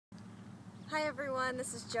Hi everyone,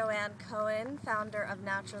 this is Joanne Cohen, founder of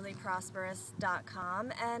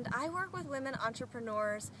naturallyprosperous.com, and I work with women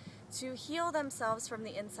entrepreneurs to heal themselves from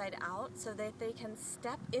the inside out so that they can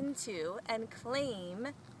step into and claim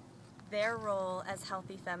their role as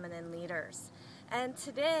healthy feminine leaders. And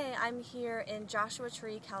today I'm here in Joshua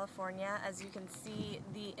Tree, California. As you can see,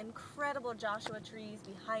 the incredible Joshua trees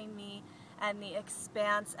behind me and the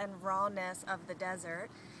expanse and rawness of the desert.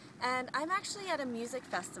 And I'm actually at a music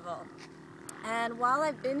festival. And while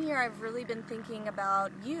I've been here, I've really been thinking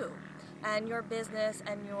about you and your business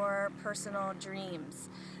and your personal dreams.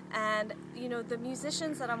 And you know, the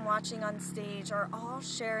musicians that I'm watching on stage are all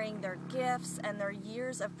sharing their gifts and their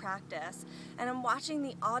years of practice. And I'm watching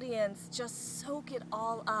the audience just soak it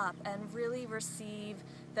all up and really receive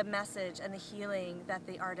the message and the healing that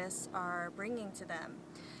the artists are bringing to them.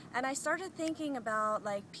 And I started thinking about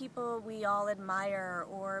like people we all admire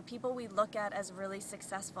or people we look at as really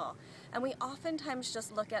successful. And we oftentimes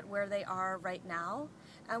just look at where they are right now,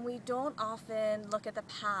 and we don't often look at the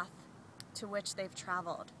path to which they've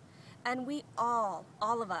traveled. And we all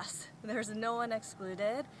of us, there's no one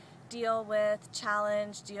excluded, deal with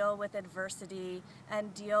challenge, deal with adversity,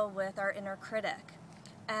 and deal with our inner critic.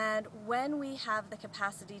 And when we have the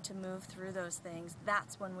capacity to move through those things,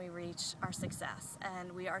 that's when we reach our success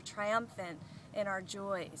and we are triumphant in our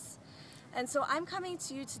joys. And so I'm coming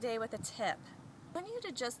to you today with a tip. I want you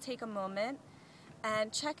to just take a moment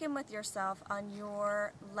and check in with yourself on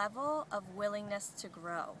your level of willingness to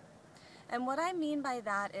grow. And what I mean by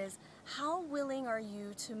that is, how willing are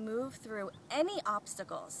you to move through any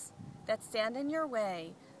obstacles that stand in your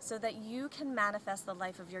way so that you can manifest the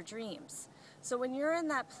life of your dreams? So when you're in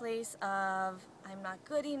that place of, I'm not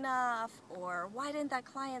good enough, or why didn't that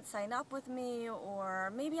client sign up with me,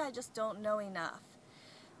 or maybe I just don't know enough,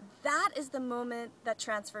 that is the moment that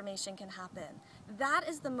transformation can happen. That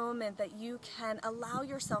is the moment that you can allow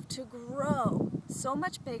yourself to grow so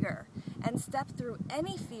much bigger and step through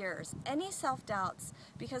any fears, any self-doubts,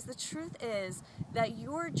 because the truth is that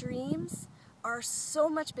your dreams are so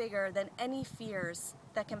much bigger than any fears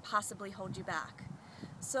that can possibly hold you back.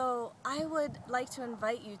 So I would like to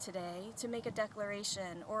invite you today to make a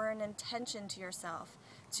declaration or an intention to yourself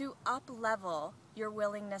to up-level your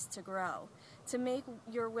willingness to grow, to make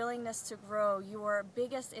your willingness to grow your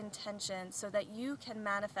biggest intention so that you can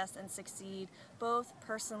manifest and succeed both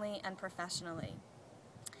personally and professionally.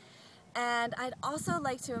 And I'd also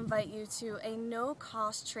like to invite you to a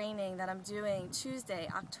no-cost training that I'm doing Tuesday,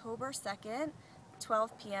 October 2nd,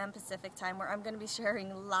 12 p.m. Pacific time, where I'm going to be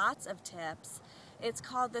sharing lots of tips. It's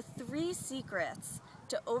called The 3 Secrets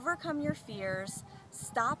to Overcome Your Fears,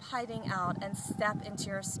 Stop Hiding Out, and Step into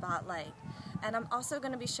Your Spotlight. And I'm also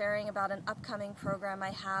going to be sharing about an upcoming program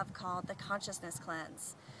I have called The Consciousness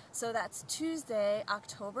Cleanse. So that's Tuesday,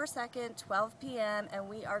 October 2nd, 12 p.m., and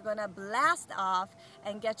we are going to blast off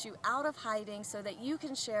and get you out of hiding so that you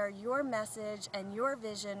can share your message and your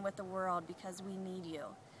vision with the world, because we need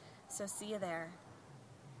you. So see you there.